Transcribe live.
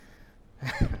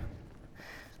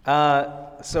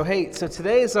So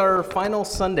today is our final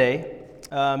Sunday,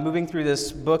 moving through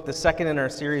this book, the second in our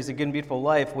series, A Good and Beautiful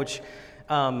Life, which,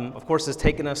 of course, has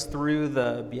taken us through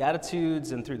the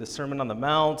Beatitudes and through the Sermon on the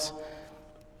Mount,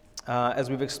 as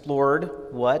we've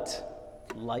explored what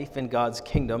life in God's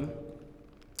kingdom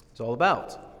is all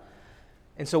about.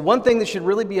 And so one thing that should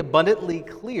really be abundantly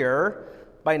clear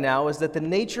by now is that the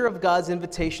nature of God's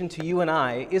invitation to you and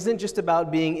I isn't just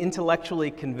about being intellectually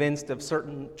convinced of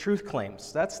certain truth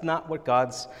claims. That's not what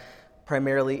God's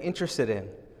primarily interested in.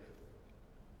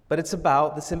 But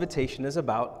this invitation is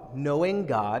about knowing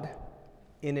God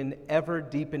in an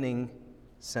ever-deepening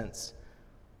sense.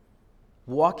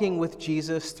 Walking with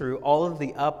Jesus through all of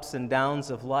the ups and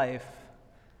downs of life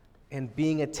and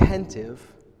being attentive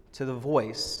to the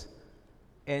voice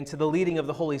and to the leading of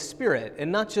the Holy Spirit,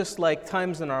 and not just like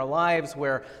times in our lives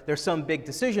where there's some big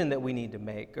decision that we need to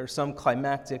make or some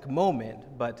climactic moment,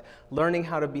 but learning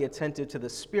how to be attentive to the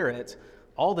Spirit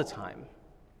all the time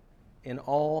in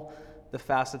all the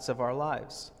facets of our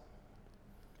lives.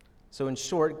 So in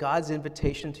short, God's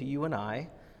invitation to you and I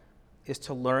is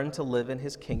to learn to live in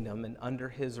His kingdom and under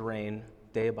His reign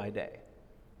day by day.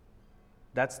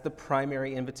 That's the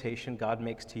primary invitation God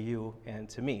makes to you and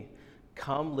to me.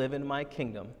 Come live in my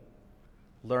kingdom.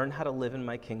 Learn how to live in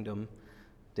my kingdom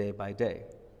day by day.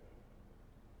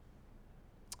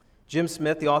 Jim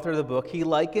Smith, the author of the book, he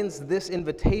likens this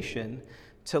invitation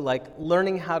to like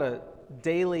learning how to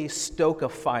daily stoke a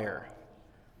fire.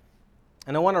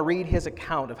 And I want to read his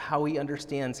account of how he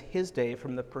understands his day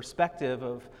from the perspective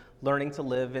of learning to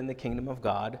live in the kingdom of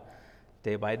God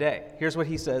day by day. Here's what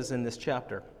he says in this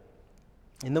chapter.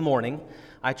 In the morning,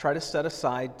 I try to set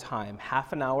aside time,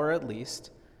 half an hour at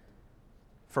least,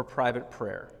 for private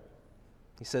prayer.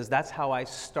 He says, that's how I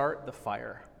start the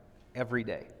fire every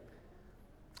day.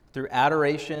 Through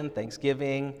adoration,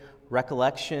 thanksgiving,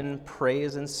 recollection,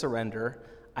 praise, and surrender,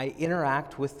 I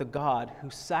interact with the God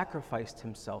who sacrificed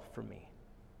himself for me.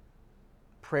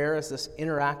 Prayer is this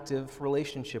interactive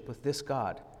relationship with this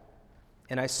God,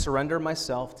 and I surrender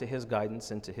myself to his guidance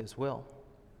and to his will.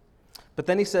 But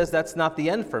then he says that's not the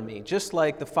end for me. Just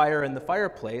like the fire in the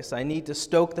fireplace, I need to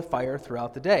stoke the fire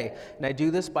throughout the day. And I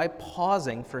do this by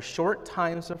pausing for short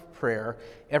times of prayer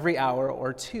every hour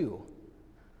or two,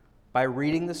 by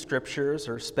reading the scriptures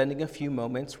or spending a few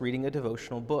moments reading a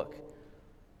devotional book.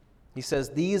 He says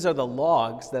these are the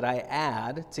logs that I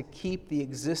add to keep the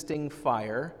existing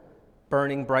fire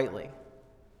burning brightly.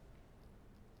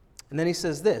 And then he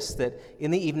says this, that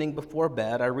in the evening before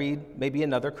bed, I read maybe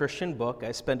another Christian book.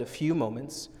 I spend a few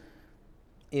moments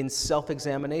in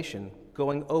self-examination,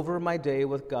 going over my day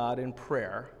with God in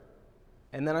prayer,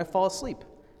 and then I fall asleep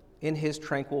in his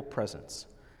tranquil presence.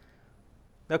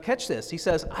 Now catch this. He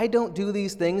says, I don't do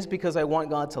these things because I want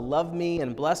God to love me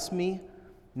and bless me,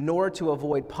 nor to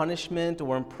avoid punishment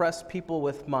or impress people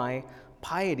with my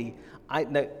piety.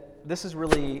 This is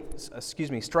really,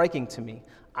 striking to me.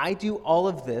 I do all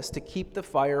of this to keep the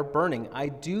fire burning. I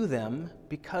do them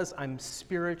because I'm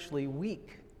spiritually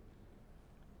weak.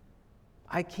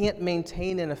 I can't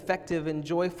maintain an effective and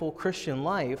joyful Christian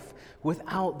life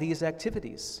without these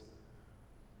activities.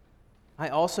 I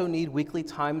also need weekly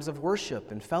times of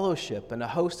worship and fellowship and a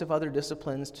host of other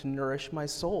disciplines to nourish my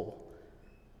soul.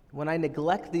 When I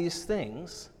neglect these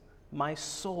things, my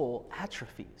soul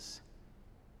atrophies.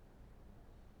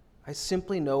 I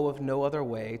simply know of no other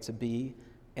way to be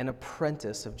an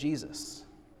apprentice of Jesus.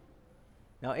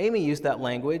 Now, Amy used that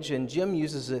language, and Jim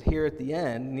uses it here at the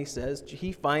end, and he says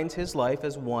he finds his life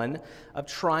as one of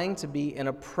trying to be an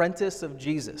apprentice of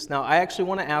Jesus. Now, I actually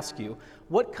want to ask you,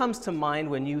 what comes to mind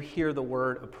when you hear the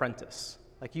word apprentice?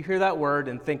 Like you hear that word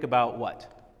and think about what?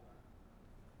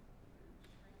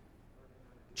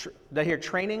 Did I hear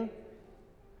training?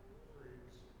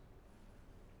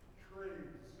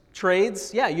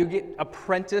 Trades, yeah, you get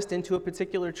apprenticed into a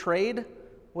particular trade.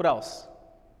 What else?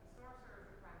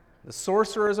 The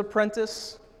sorcerer's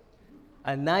apprentice.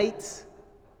 A knight,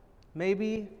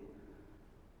 maybe.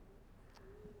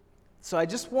 So I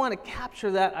just want to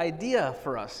capture that idea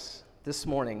for us this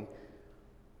morning.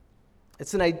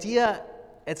 It's an idea,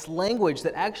 it's language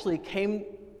that actually came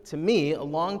to me a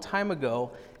long time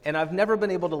ago, and I've never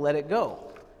been able to let it go.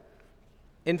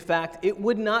 In fact, it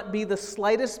would not be the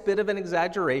slightest bit of an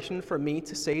exaggeration for me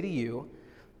to say to you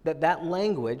that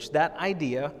language, that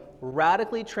idea,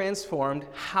 radically transformed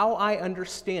how I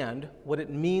understand what it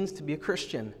means to be a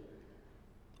Christian,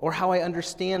 or how I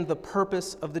understand the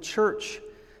purpose of the church,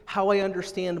 how I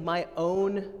understand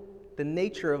the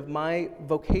nature of my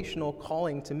vocational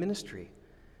calling to ministry.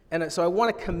 And so I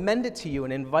want to commend it to you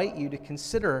and invite you to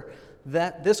consider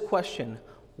this question: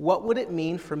 what would it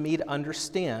mean for me to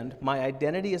understand my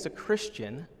identity as a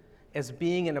Christian as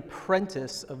being an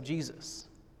apprentice of Jesus?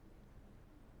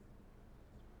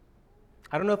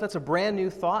 I don't know if that's a brand new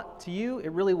thought to you.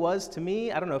 It really was to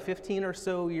me, 15 or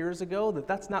so years ago,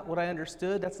 that's not what I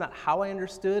understood. That's not how I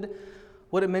understood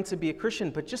what it meant to be a Christian.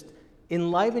 But just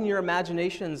enliven your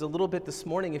imaginations a little bit this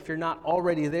morning if you're not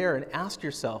already there, and ask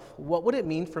yourself, what would it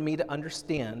mean for me to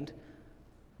understand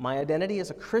my identity as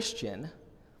a Christian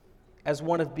as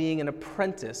one of being an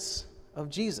apprentice of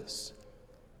Jesus?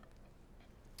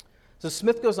 So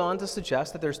Smith goes on to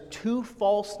suggest that there's two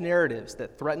false narratives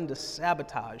that threaten to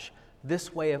sabotage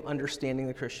this way of understanding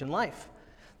the Christian life.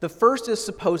 The first is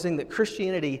supposing that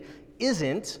Christianity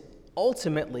isn't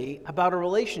ultimately about a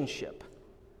relationship.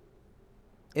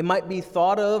 It might be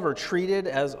thought of or treated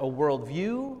as a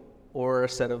worldview or a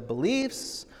set of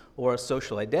beliefs or a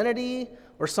social identity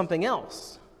or something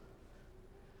else.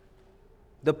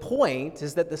 The point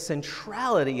is that the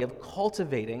centrality of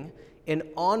cultivating an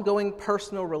ongoing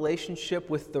personal relationship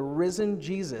with the risen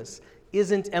Jesus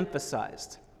isn't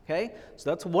emphasized. Okay?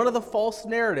 So that's one of the false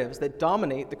narratives that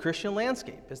dominate the Christian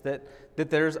landscape, is that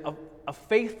there's a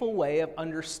faithful way of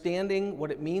understanding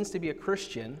what it means to be a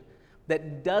Christian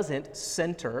that doesn't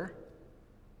center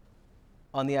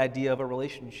on the idea of a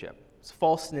relationship. It's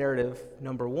false narrative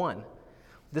number one.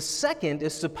 The second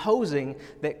is supposing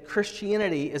that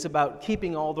Christianity is about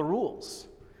keeping all the rules.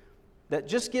 That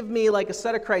just give me like a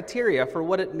set of criteria for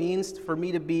what it means for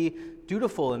me to be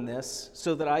dutiful in this,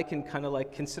 so that I can kind of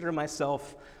like consider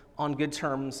myself on good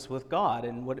terms with God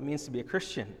and what it means to be a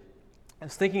Christian. I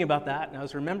was thinking about that, and I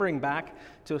was remembering back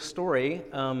to a story.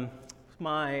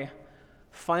 My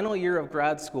final year of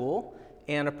grad school,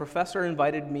 and a professor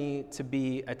invited me to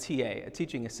be a TA, a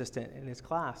teaching assistant, in his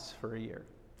class for a year.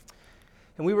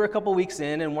 And we were a couple weeks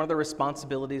in, and one of the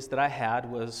responsibilities that I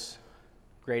had was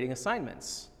grading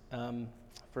assignments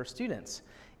for students.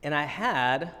 And I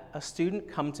had a student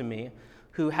come to me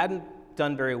who hadn't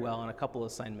done very well on a couple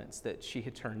of assignments that she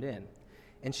had turned in.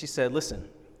 And she said, listen,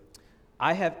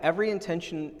 I have every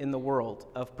intention in the world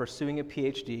of pursuing a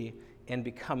PhD and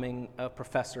becoming a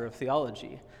professor of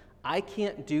theology. I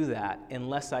can't do that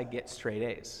unless I get straight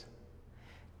A's.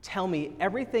 Tell me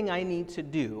everything I need to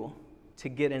do to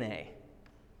get an A,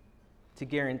 to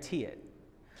guarantee it.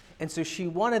 And so she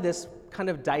wanted this kind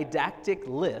of didactic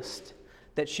list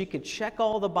that she could check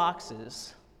all the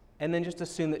boxes and then just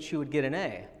assume that she would get an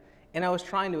A. And I was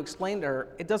trying to explain to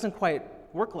her, it doesn't quite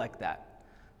work like that.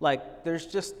 Like, there's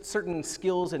just certain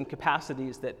skills and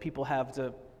capacities that people have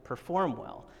to perform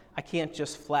well. I can't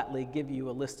just flatly give you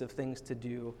a list of things to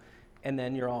do and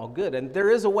then you're all good. And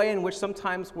there is a way in which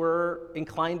sometimes we're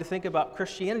inclined to think about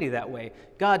Christianity that way.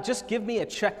 God, just give me a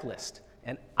checklist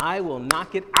and I will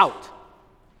knock it out.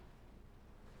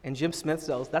 And Jim Smith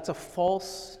says that's a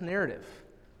false narrative.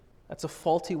 That's a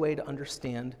faulty way to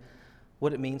understand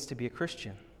what it means to be a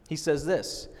Christian. He says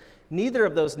this, neither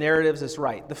of those narratives is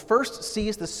right. The first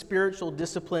sees the spiritual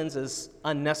disciplines as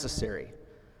unnecessary.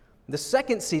 The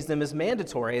second sees them as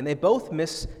mandatory, and they both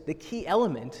miss the key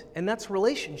element, and that's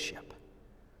relationship.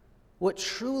 What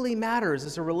truly matters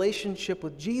is a relationship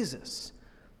with Jesus,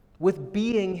 with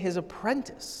being his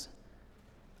apprentice.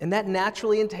 And that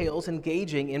naturally entails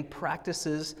engaging in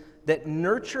practices that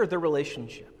nurture the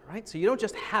relationship, right? So you don't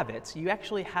just have it, you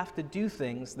actually have to do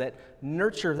things that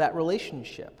nurture that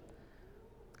relationship,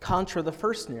 contra the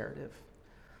first narrative.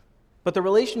 But the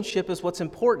relationship is what's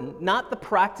important, not the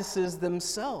practices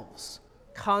themselves,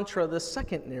 contra the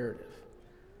second narrative.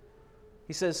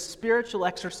 He says spiritual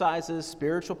exercises,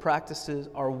 spiritual practices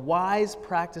are wise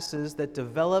practices that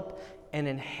develop and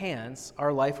enhance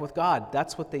our life with God.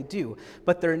 That's what they do.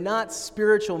 But they're not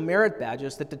spiritual merit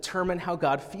badges that determine how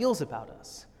God feels about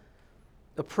us.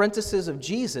 Apprentices of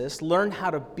Jesus learn how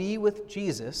to be with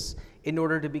Jesus in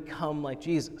order to become like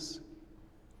Jesus.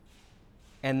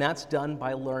 And that's done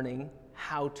by learning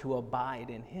how to abide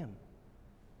in him.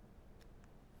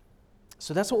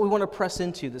 So that's what we want to press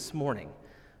into this morning.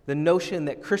 The notion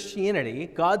that Christianity,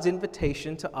 God's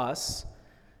invitation to us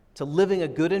to living a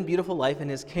good and beautiful life in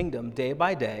his kingdom day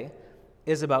by day,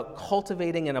 is about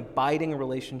cultivating an abiding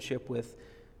relationship with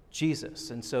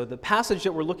Jesus. And so the passage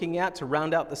that we're looking at to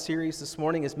round out the series this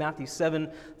morning is Matthew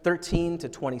 7:13 to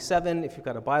 27. If you've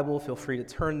got a Bible, feel free to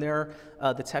turn there.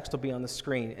 The text will be on the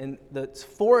screen. And the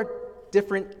four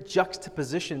different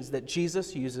juxtapositions that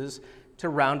Jesus uses to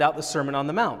round out the Sermon on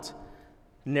the Mount.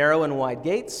 Narrow and wide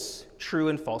gates, true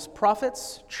and false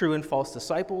prophets, true and false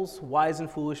disciples, wise and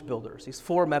foolish builders. These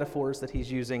four metaphors that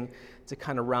he's using to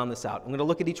kind of round this out. I'm going to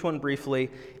look at each one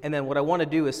briefly, and then what I want to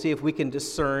do is see if we can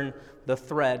discern the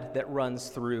thread that runs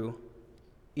through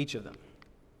each of them.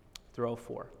 through all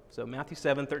four. So Matthew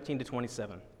 7, 13 to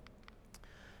 27.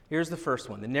 Here's the first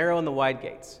one, the narrow and the wide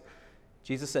gates.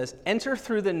 Jesus says, "Enter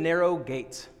through the narrow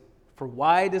gate, for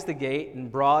wide is the gate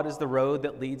and broad is the road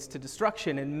that leads to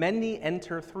destruction, and many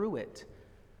enter through it.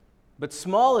 But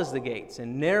small is the gate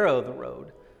and narrow the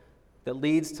road that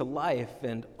leads to life,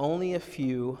 and only a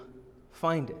few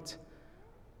find it."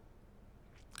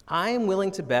 I am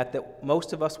willing to bet that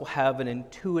most of us will have an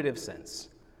intuitive sense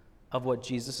of what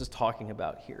Jesus is talking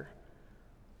about here.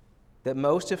 That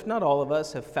most, if not all of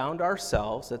us, have found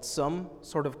ourselves at some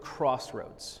sort of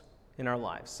crossroads in our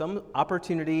lives, some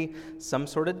opportunity, some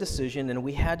sort of decision, and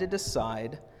we had to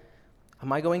decide,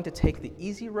 am I going to take the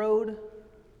easy road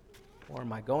or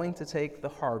am I going to take the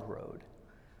hard road?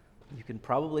 You can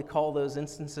probably call those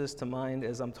instances to mind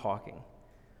as I'm talking.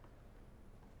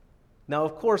 Now,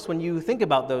 of course, when you think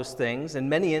about those things, in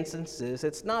many instances,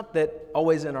 it's not that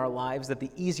always in our lives that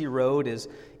the easy road is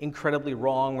incredibly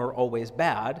wrong or always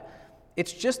bad.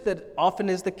 It's just that often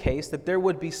is the case that there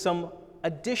would be some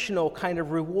additional kind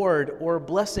of reward or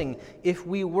blessing if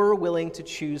we were willing to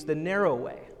choose the narrow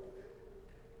way.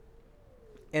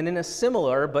 And in a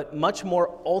similar but much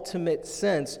more ultimate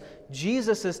sense,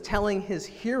 Jesus is telling his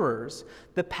hearers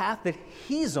the path that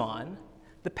he's on,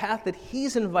 the path that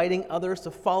he's inviting others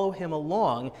to follow him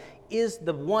along, is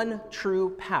the one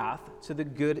true path to the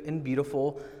good and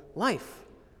beautiful life.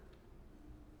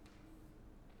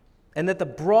 And that the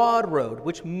broad road,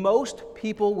 which most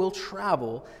people will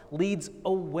travel, leads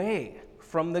away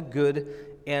from the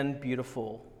good and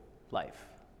beautiful life.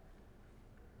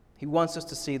 He wants us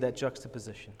to see that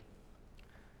juxtaposition.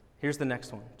 Here's the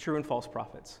next one, true and false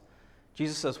prophets.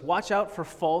 Jesus says, "Watch out for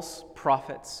false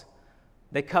prophets.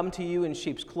 They come to you in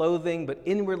sheep's clothing, but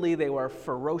inwardly they are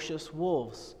ferocious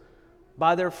wolves.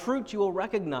 By their fruit you will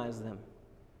recognize them.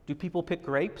 Do people pick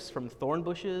grapes from thorn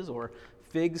bushes or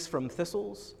figs from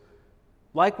thistles?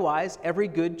 Likewise, every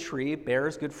good tree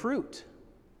bears good fruit,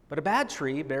 but a bad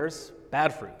tree bears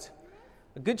bad fruit.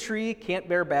 A good tree can't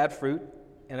bear bad fruit,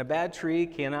 and a bad tree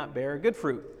cannot bear good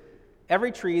fruit.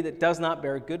 Every tree that does not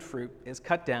bear good fruit is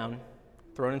cut down,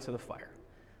 thrown into the fire.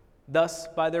 Thus,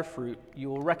 by their fruit, you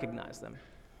will recognize them."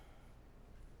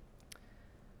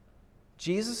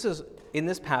 Jesus is, in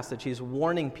this passage, he's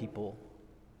warning people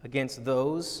against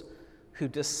those who,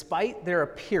 despite their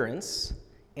appearance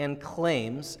and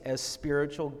claims as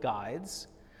spiritual guides,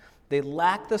 they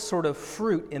lack the sort of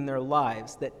fruit in their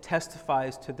lives that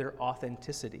testifies to their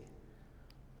authenticity.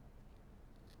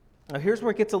 Now, here's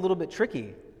where it gets a little bit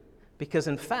tricky, because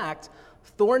in fact,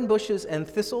 thorn bushes and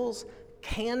thistles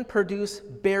can produce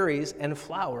berries and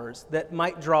flowers that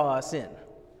might draw us in.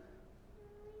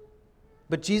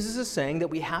 But Jesus is saying that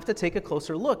we have to take a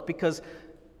closer look because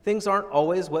things aren't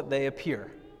always what they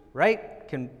appear, right?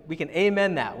 We can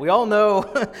amen that. We all know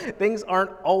things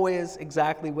aren't always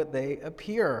exactly what they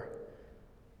appear.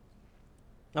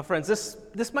 Now, friends,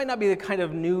 this might not be the kind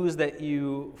of news that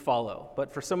you follow,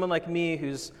 but for someone like me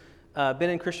who's been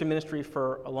in Christian ministry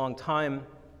for a long time,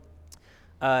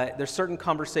 there's certain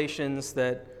conversations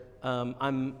that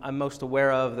I'm most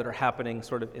aware of that are happening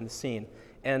sort of in the scene.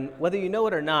 And whether you know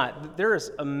it or not, there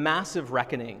is a massive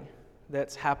reckoning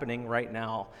that's happening right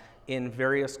now in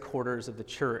various quarters of the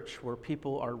church where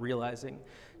people are realizing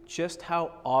just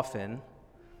how often,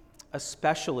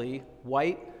 especially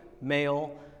white,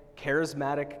 male,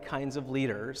 charismatic kinds of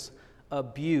leaders,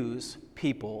 abuse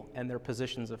people and their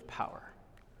positions of power.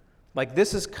 Like,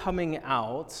 this is coming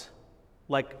out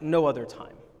like no other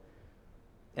time.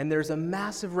 And there's a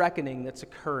massive reckoning that's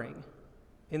occurring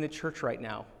in the church right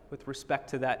now with respect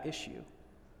to that issue.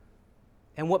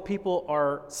 And what people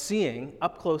are seeing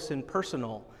up close and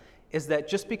personal is that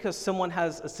just because someone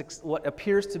has what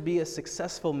appears to be a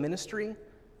successful ministry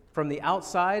from the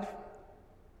outside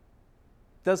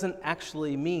doesn't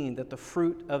actually mean that the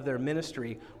fruit of their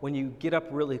ministry, when you get up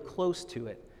really close to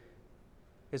it,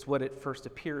 is what it first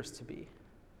appears to be.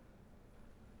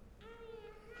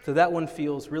 So that one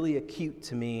feels really acute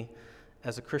to me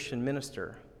as a Christian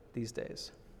minister these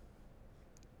days.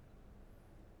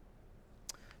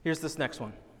 Here's this next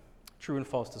one, true and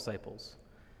false disciples.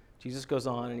 Jesus goes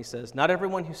on and he says, "Not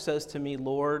everyone who says to me,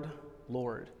 'Lord,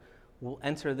 Lord,' will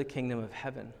enter the kingdom of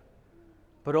heaven,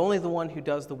 but only the one who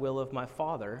does the will of my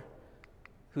Father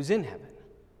who's in heaven.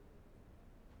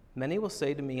 Many will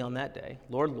say to me on that day,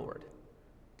 'Lord, Lord,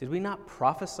 did we not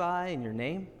prophesy in your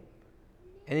name?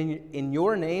 And in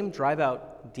your name drive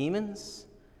out demons?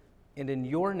 And in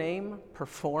your name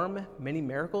perform many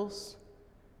miracles?'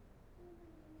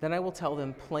 Then I will tell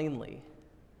them plainly,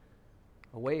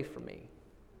 'Away from me,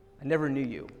 I never knew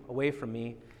you. Away from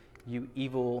me, you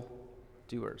evil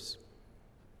doers.'"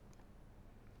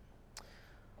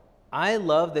 I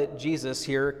love that Jesus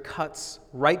here cuts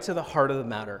right to the heart of the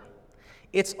matter.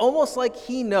 It's almost like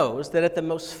he knows that at the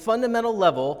most fundamental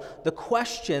level, the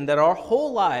question that our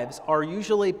whole lives are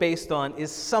usually based on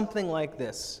is something like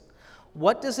this.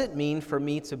 What does it mean for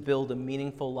me to build a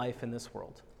meaningful life in this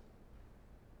world?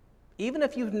 Even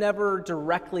if you've never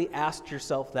directly asked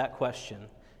yourself that question,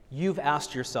 you've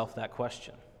asked yourself that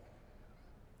question.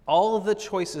 All of the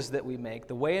choices that we make,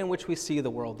 the way in which we see the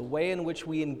world, the way in which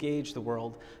we engage the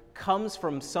world, comes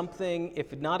from something,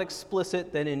 if not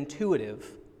explicit, then intuitive,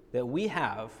 that we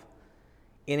have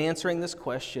in answering this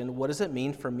question, what does it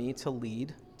mean for me to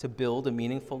lead, to build a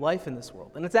meaningful life in this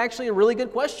world? And it's actually a really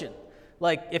good question.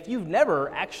 Like, if you've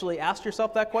never actually asked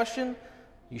yourself that question,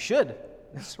 you should.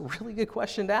 It's a really good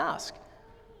question to ask.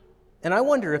 And I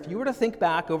wonder if you were to think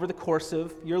back over the course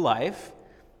of your life,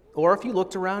 or if you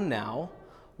looked around now,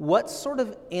 what sort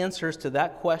of answers to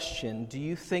that question do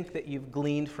you think that you've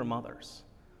gleaned from others?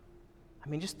 I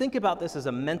mean, just think about this as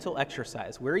a mental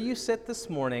exercise. Where you sit this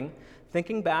morning,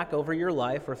 thinking back over your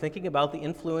life or thinking about the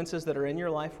influences that are in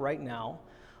your life right now,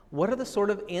 what are the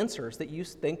sort of answers that you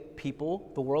think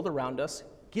people, the world around us,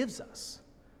 gives us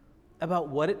about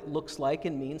what it looks like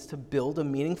and means to build a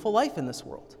meaningful life in this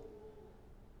world?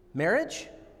 Marriage?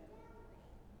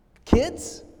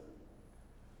 Kids?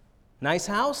 Nice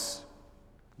house?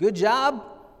 Good job?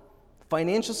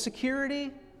 Financial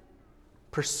security?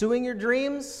 Pursuing your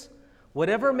dreams?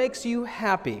 Whatever makes you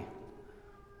happy,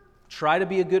 try to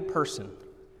be a good person.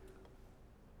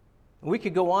 We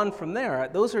could go on from there.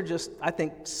 Those are just, I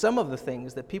think, some of the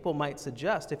things that people might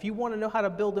suggest. If you want to know how to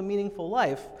build a meaningful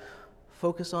life,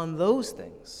 focus on those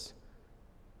things.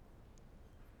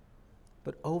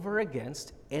 But over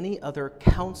against any other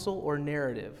counsel or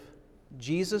narrative,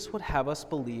 Jesus would have us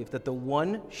believe that the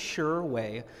one sure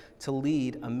way to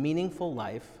lead a meaningful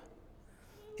life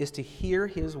is to hear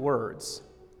his words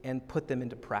and put them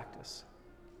into practice.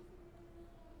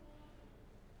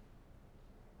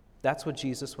 That's what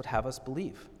Jesus would have us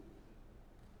believe.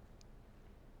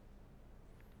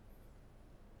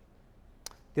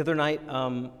 The other night,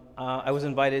 I was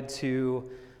invited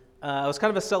to, it was kind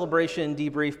of a celebration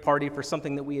debrief party for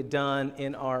something that we had done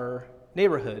in our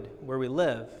neighborhood where we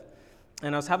live.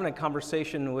 And I was having a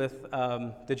conversation with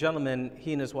the gentleman,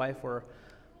 he and his wife were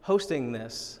hosting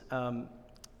this.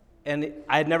 And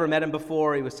I had never met him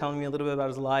before. He was telling me a little bit about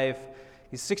his life.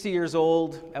 He's 60 years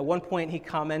old. At one point, he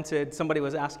commented, somebody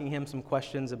was asking him some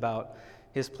questions about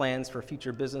his plans for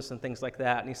future business and things like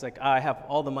that. And he's like, I have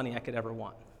all the money I could ever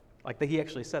want. Like, he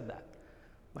actually said that.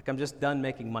 Like, I'm just done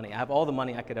making money. I have all the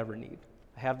money I could ever need.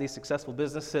 I have these successful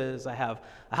businesses. I have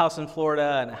a house in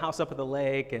Florida and a house up at the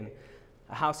lake and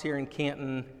a house here in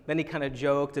Canton. Then he kind of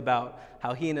joked about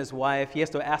how he and his wife, he has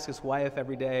to ask his wife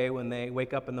every day when they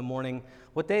wake up in the morning,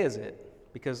 what day is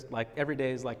it? Because like every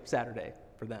day is like Saturday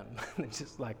for them. They're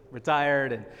just like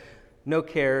retired and no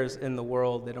cares in the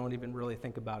world. They don't even really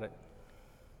think about it.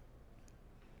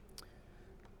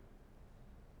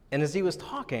 And as he was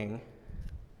talking,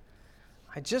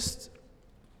 I just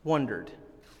wondered,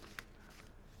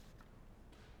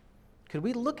 could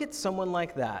we look at someone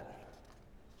like that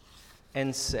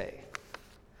and say,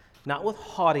 not with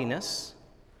haughtiness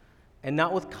and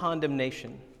not with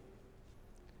condemnation,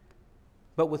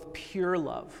 but with pure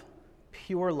love,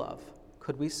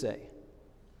 could we say,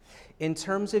 in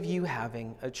terms of you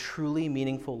having a truly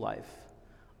meaningful life,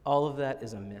 all of that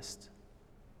is a mist.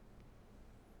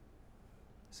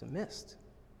 It's a mist.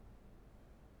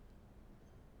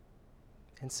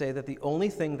 And say that the only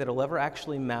thing that will ever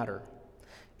actually matter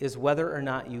is whether or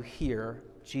not you hear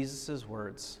Jesus'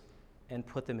 words and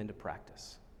put them into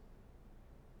practice.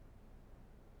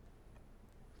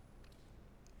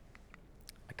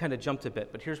 I kind of jumped a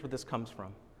bit, but here's where this comes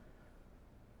from.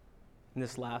 In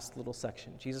this last little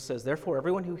section, Jesus says, therefore,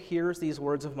 everyone who hears these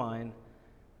words of mine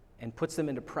and puts them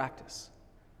into practice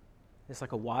is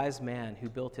like a wise man who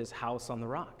built his house on the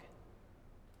rock.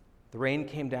 The rain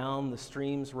came down, the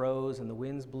streams rose, and the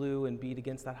winds blew and beat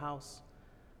against that house.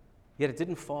 Yet it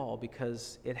didn't fall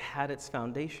because it had its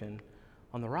foundation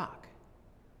on the rock.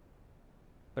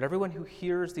 But everyone who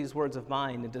hears these words of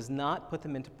mine and does not put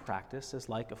them into practice is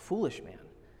like a foolish man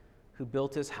who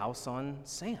built his house on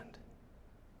sand.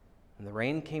 And the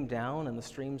rain came down, and the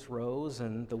streams rose,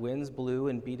 and the winds blew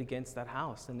and beat against that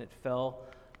house, and it fell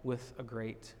with a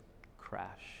great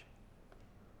crash.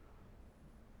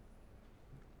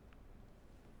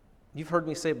 You've heard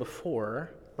me say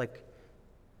before, like,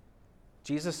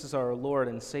 Jesus is our Lord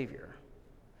and Savior.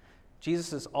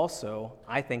 Jesus is also,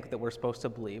 I think that we're supposed to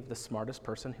believe, the smartest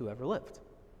person who ever lived.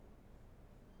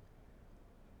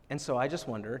 And so I just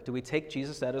wonder, do we take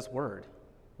Jesus at his word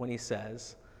when he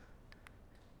says,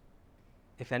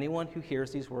 if anyone who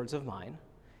hears these words of mine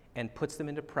and puts them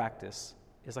into practice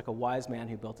is like a wise man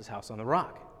who built his house on the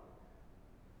rock.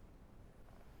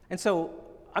 And so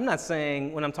I'm not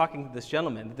saying when I'm talking to this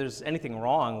gentleman that there's anything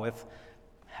wrong with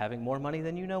having more money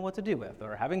than you know what to do with,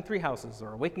 or having 3 houses,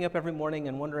 or waking up every morning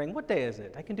and wondering, what day is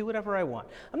it? I can do whatever I want.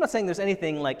 I'm not saying there's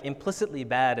anything like implicitly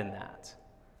bad in that.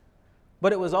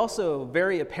 But it was also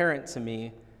very apparent to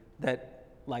me that,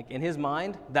 like, in his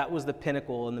mind, that was the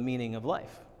pinnacle and the meaning of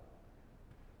life.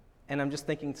 And I'm just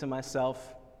thinking to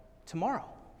myself, tomorrow.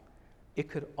 It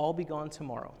could all be gone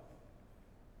tomorrow.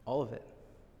 All of it.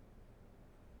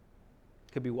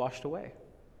 Could be washed away.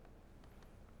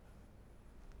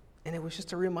 And it was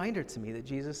just a reminder to me that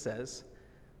Jesus says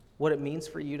what it means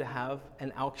for you to have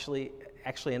an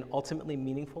actually an ultimately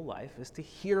meaningful life is to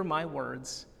hear my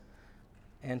words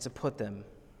and to put them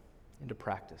into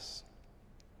practice.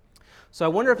 So I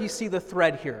wonder if you see the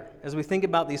thread here as we think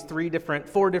about these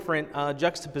 4 different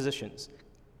juxtapositions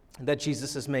that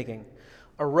Jesus is making.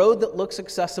 A road that looks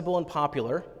accessible and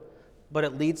popular, but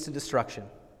it leads to destruction.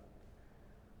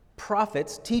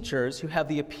 Prophets, teachers who have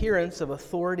the appearance of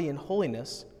authority and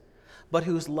holiness, but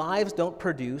whose lives don't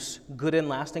produce good and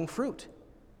lasting fruit.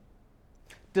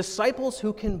 Disciples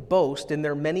who can boast in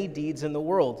their many deeds in the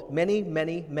world, many,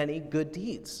 many, many good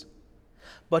deeds,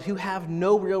 but who have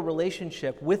no real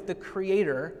relationship with the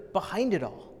Creator behind it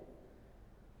all.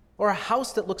 Or a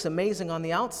house that looks amazing on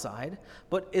the outside,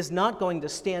 but is not going to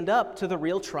stand up to the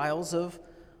real trials of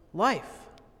life.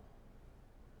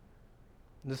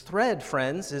 The thread,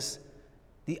 friends, is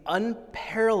the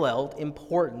unparalleled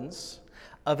importance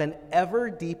of an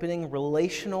ever-deepening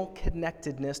relational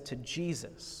connectedness to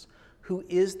Jesus, who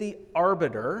is the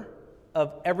arbiter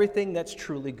of everything that's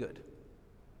truly good.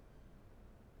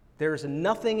 There is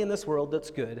nothing in this world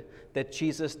that's good that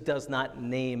Jesus does not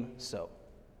name so.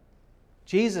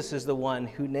 Jesus is the one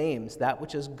who names that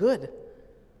which is good.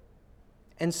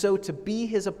 And so to be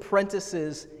his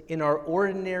apprentices in our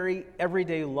ordinary,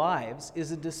 everyday lives is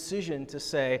a decision to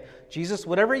say, Jesus,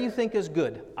 whatever you think is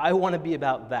good, I want to be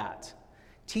about that.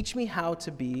 Teach me how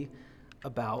to be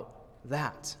about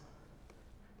that.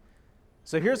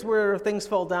 So here's where things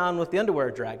fall down with the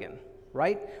underwear dragon,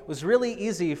 right? It was really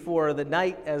easy for the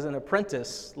knight as an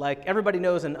apprentice. Like, everybody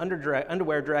knows an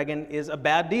underwear dragon is a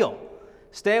bad deal.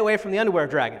 Stay away from the underwear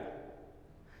dragon.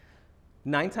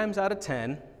 9 times out of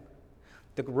 10,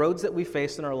 the roads that we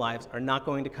face in our lives are not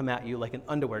going to come at you like an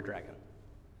underwear dragon.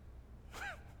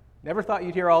 Never thought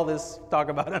you'd hear all this talk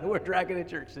about underwear dragon at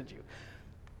church, did you?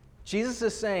 Jesus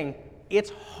is saying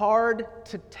it's hard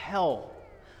to tell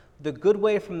the good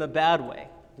way from the bad way,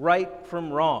 right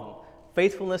from wrong,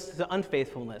 faithfulness to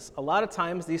unfaithfulness. A lot of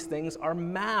times these things are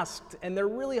masked and they're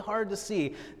really hard to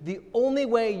see. The only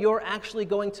way you're actually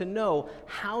going to know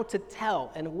how to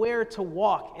tell and where to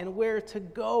walk and where to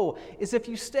go is if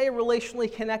you stay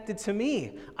relationally connected to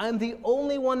me. I'm the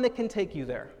only one that can take you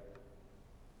there.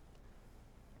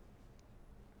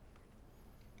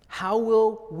 How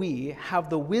will we have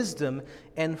the wisdom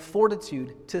and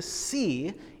fortitude to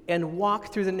see and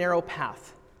walk through the narrow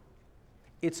path?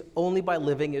 It's only by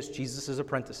living as Jesus'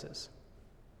 apprentices.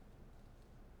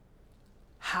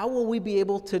 How will we be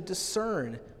able to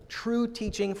discern true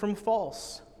teaching from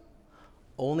false?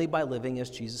 Only by living as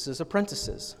Jesus'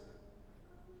 apprentices.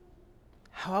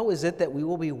 How is it that we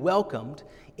will be welcomed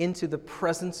into the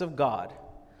presence of God?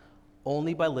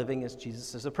 Only by living as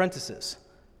Jesus' apprentices.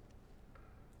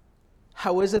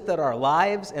 How is it that our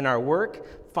lives and our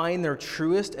work find their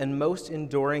truest and most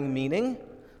enduring meaning?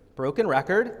 Broken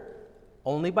record.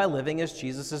 Only by living as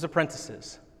Jesus'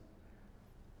 apprentices.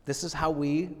 This is how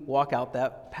we walk out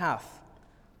that path.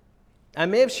 I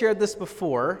may have shared this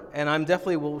before, and I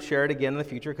definitely will share it again in the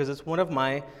future because it's one of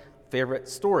my favorite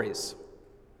stories.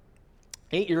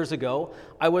 8 years ago,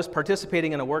 I was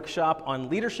participating in a workshop on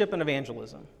leadership and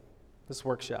evangelism, this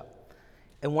workshop.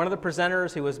 And one of the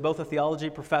presenters, who was both a theology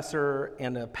professor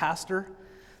and a pastor,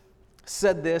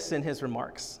 said this in his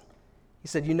remarks. He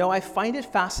said, I find it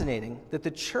fascinating that the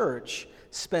church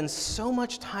spends so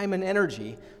much time and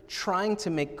energy trying to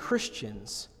make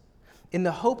Christians in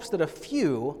the hopes that a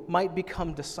few might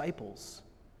become disciples,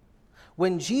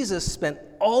 when Jesus spent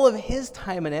all of his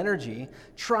time and energy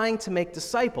trying to make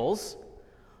disciples,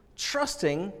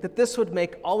 trusting that this would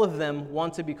make all of them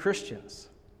want to be Christians.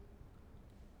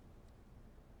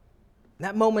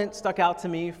 That moment stuck out to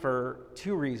me for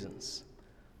 2 reasons.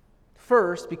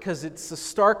 First, because it's a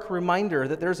stark reminder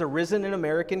that there's arisen in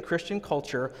American Christian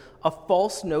culture a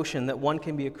false notion that one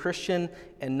can be a Christian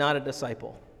and not a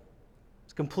disciple.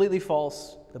 It's completely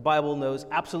false. The Bible knows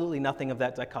absolutely nothing of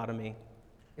that dichotomy.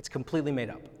 It's completely made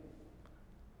up.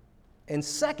 And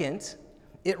second,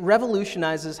 it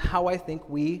revolutionizes how I think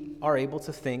we are able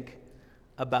to think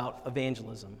about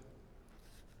evangelism.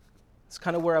 It's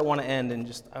kind of where I want to end,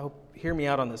 and I hope hear me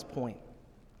out on this point.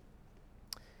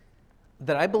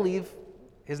 That I believe,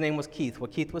 his name was Keith,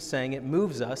 what Keith was saying, it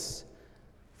moves us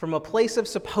from a place of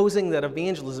supposing that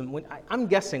evangelism, I'm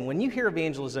guessing when you hear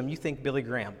evangelism, you think Billy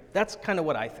Graham. That's kind of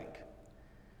what I think.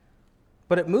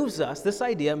 But it moves us, this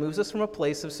idea moves us from a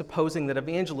place of supposing that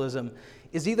evangelism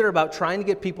is either about trying to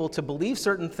get people to believe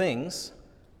certain things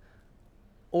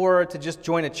or to just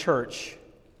join a church,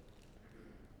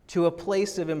 to a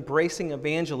place of embracing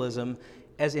evangelism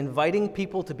as inviting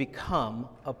people to become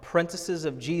apprentices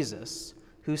of Jesus,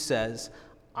 who says,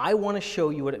 I want to show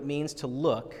you what it means and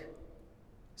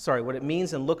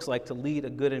looks like to lead a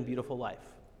good and beautiful life.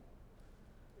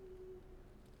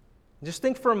 Just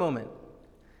think for a moment.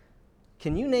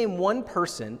 Can you name one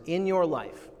person in your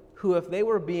life who, if they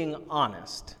were being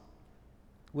honest,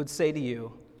 would say to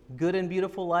you, good and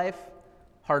beautiful life,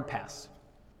 hard pass.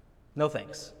 No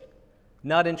thanks.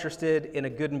 Not interested in a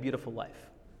good and beautiful life.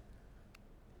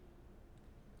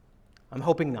 I'm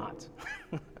hoping not.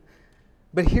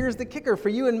 But here's the kicker. For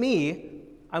you and me,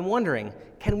 I'm wondering,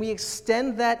 can we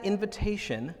extend that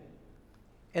invitation,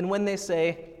 and when they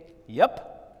say,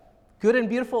 yep, good and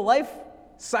beautiful life,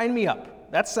 sign me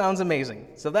up. That sounds amazing.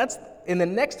 So that's, in the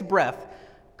next breath,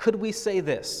 could we say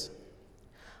this?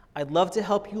 I'd love to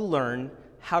help you learn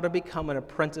how to become an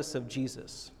apprentice of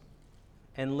Jesus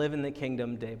and live in the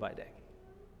kingdom day by day.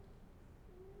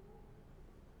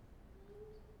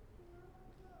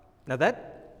 Now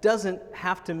that doesn't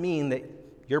have to mean that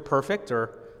you're perfect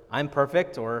or I'm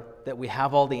perfect or that we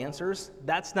have all the answers.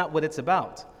 That's not what it's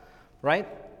about, right?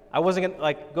 I wasn't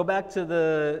going to go back to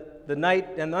the knight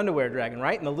and the underwear dragon,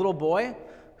 right? And the little boy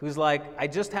who's like, I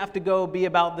just have to go be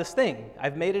about this thing.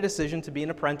 I've made a decision to be an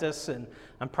apprentice and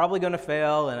I'm probably going to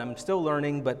fail and I'm still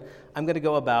learning, but I'm going to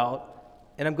go about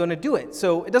and I'm going to do it.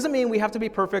 So it doesn't mean we have to be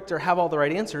perfect or have all the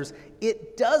right answers.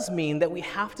 It does mean that we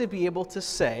have to be able to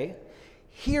say,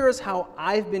 here is how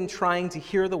I've been trying to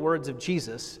hear the words of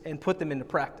Jesus and put them into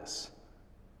practice.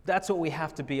 That's what we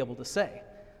have to be able to say.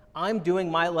 I'm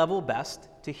doing my level best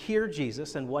to hear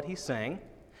Jesus and what he's saying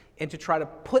and to try to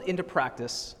put into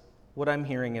practice what I'm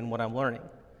hearing and what I'm learning.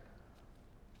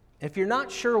 If you're not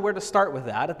sure where to start with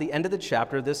that, at the end of the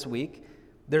chapter this week,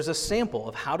 there's a sample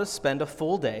of how to spend a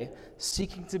full day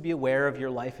seeking to be aware of your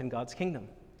life in God's kingdom.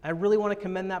 I really want to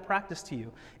commend that practice to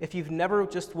you. If you've never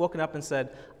just woken up and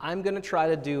said, I'm going to try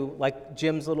to do, like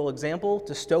Jim's little example,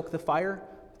 to stoke the fire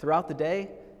throughout the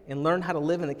day and learn how to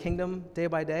live in the kingdom day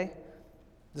by day,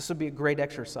 this would be a great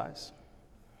exercise.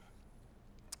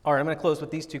 All right, I'm going to close with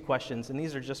these two questions, and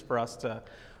these are just for us to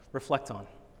reflect on,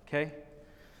 okay?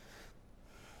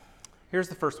 Here's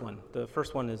the first one. The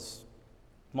first one is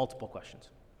multiple questions.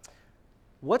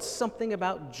 What's something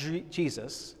about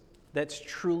Jesus that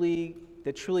truly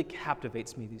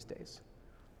captivates me these days?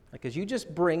 Like, as you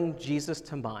just bring Jesus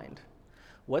to mind,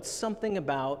 what's something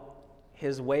about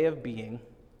his way of being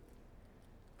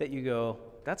that you go,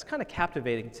 that's kind of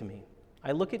captivating to me?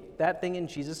 I look at that thing in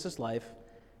Jesus' life,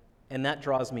 and that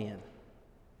draws me in.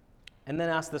 And then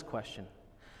ask this question: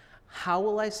 how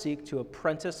will I seek to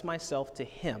apprentice myself to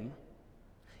him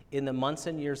in the months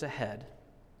and years ahead,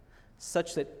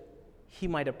 such that he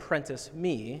might apprentice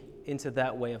me into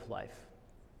that way of life?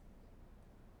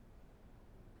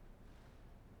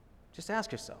 Just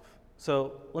ask yourself.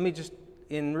 So let me just,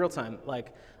 in real time,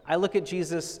 I look at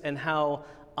Jesus and how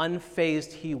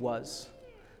unfazed he was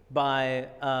by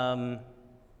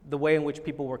the way in which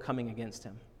people were coming against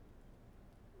him.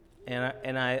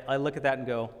 And I look at that and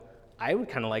go, I would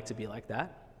kind of like to be like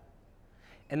that.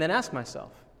 And then ask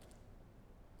myself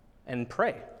and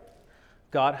pray,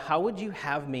 God, how would you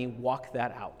have me walk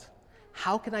that out?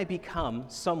 How can I become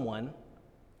someone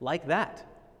like that?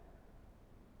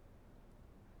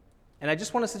 And I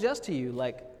just want to suggest to you,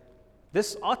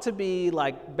 this ought to be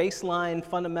baseline,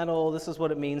 fundamental, this is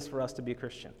what it means for us to be a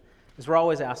Christian. Is we're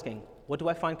always asking, what do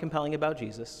I find compelling about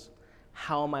Jesus?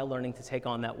 How am I learning to take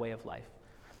on that way of life?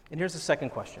 And here's the second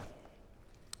question.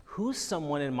 Who's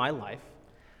someone in my life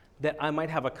that I might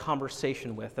have a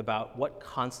conversation with about what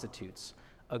constitutes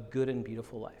a good and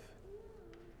beautiful life?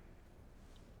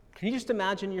 Can you just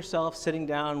imagine yourself sitting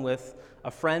down with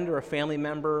a friend or a family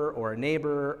member or a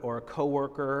neighbor or a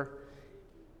coworker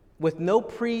with no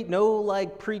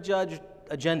prejudged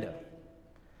agenda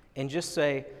and just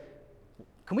say,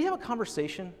 can we have a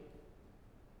conversation?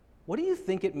 What do you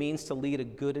think it means to lead a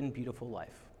good and beautiful life?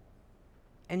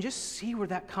 And just see where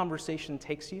that conversation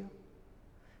takes you.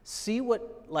 See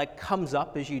what comes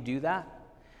up as you do that,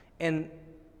 and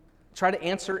try to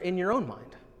answer in your own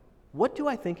mind. what do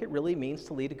I think it really means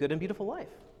to lead a good and beautiful life?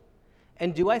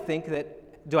 And do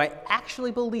I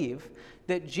actually believe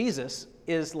that Jesus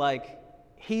is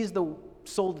he's the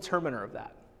sole determiner of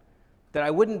that? That I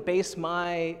wouldn't base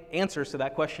my answers to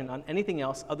that question on anything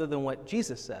else other than what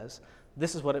Jesus says.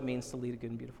 This is what it means to lead a good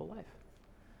and beautiful life.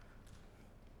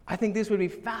 I think these would be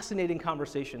fascinating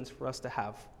conversations for us to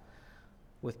have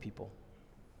with people.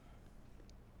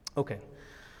 Okay.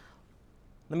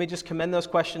 Let me just commend those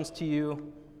questions to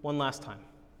you one last time.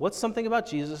 What's something about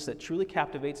Jesus that truly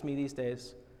captivates me these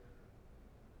days?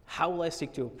 How will I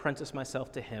seek to apprentice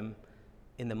myself to him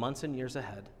in the months and years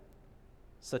ahead,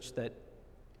 such that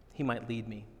he might lead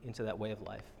me into that way of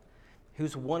life?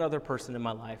 Who's one other person in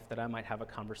my life that I might have a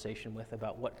conversation with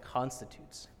about what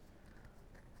constitutes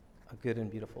a good and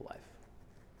beautiful life?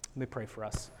 Let me pray for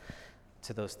us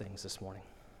to those things this morning.